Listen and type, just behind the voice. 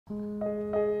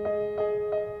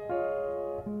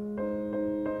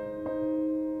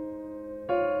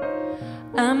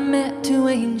I met two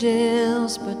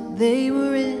angels, but they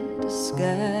were in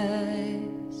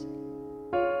disguise.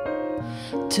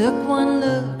 Took one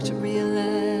look to realize.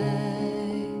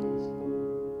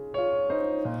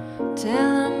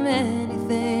 Tell them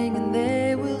anything and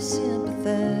they will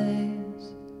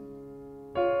sympathize.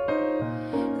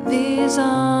 These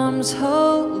arms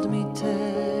hold me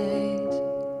tight.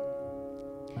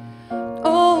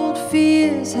 Old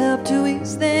fears help to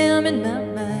ease them in my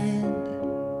mind.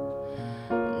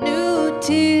 New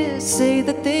tears say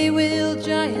that they will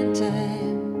dry in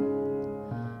time.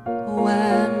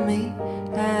 Why me?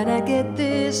 How'd I get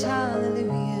this?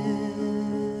 Hallelujah.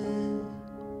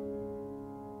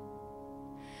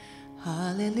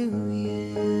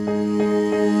 Hallelujah.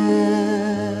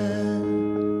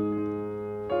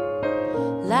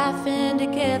 Laughing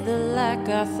together like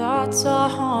our thoughts are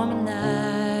harmonized.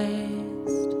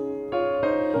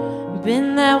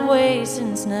 Been that way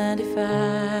since '95.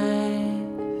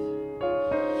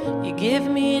 You give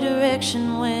me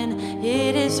direction when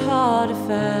it is hard to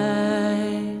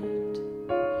find.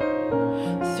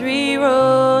 Three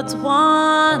roads,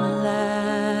 one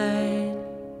line.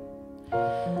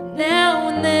 Now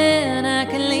and then I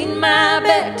can lean my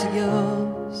back to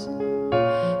yours,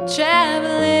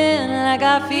 traveling like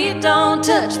our feet don't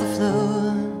touch the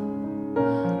floor.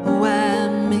 Why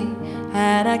me?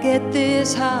 How'd I get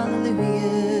this? Hallelujah.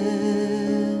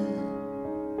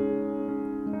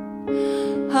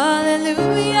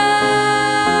 Hallelujah.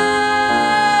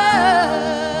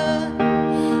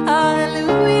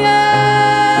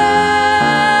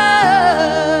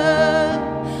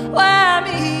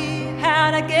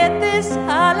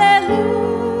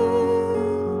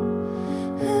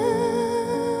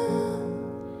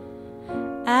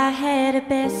 I had a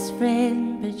best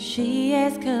friend, but she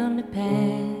has come to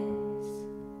pass.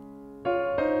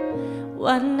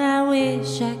 One I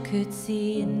wish I could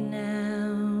see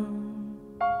now.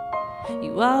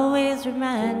 You always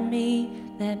remind me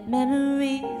that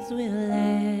memories will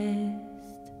last.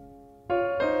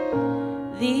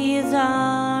 These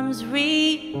arms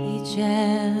reach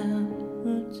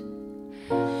out.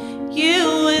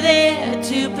 You were there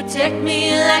to protect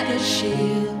me like a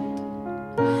shield.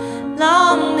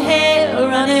 Long hair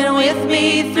running with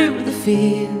me through the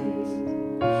fields.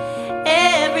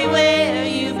 Everywhere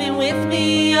you've been with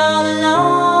me all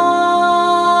along.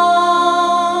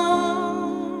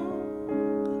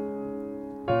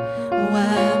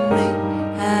 Why me?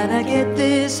 How'd I get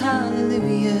this?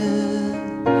 Hallelujah.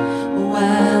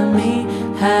 Why me?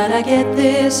 How'd I get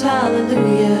this?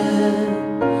 Hallelujah.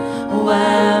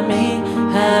 Why me?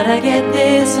 How'd I get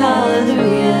this?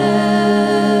 Hallelujah.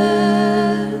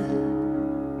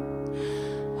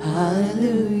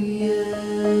 Hallelujah.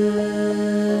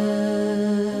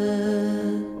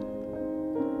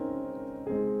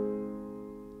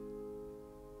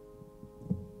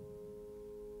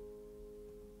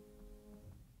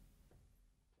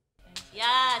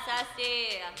 Yes, I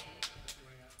see.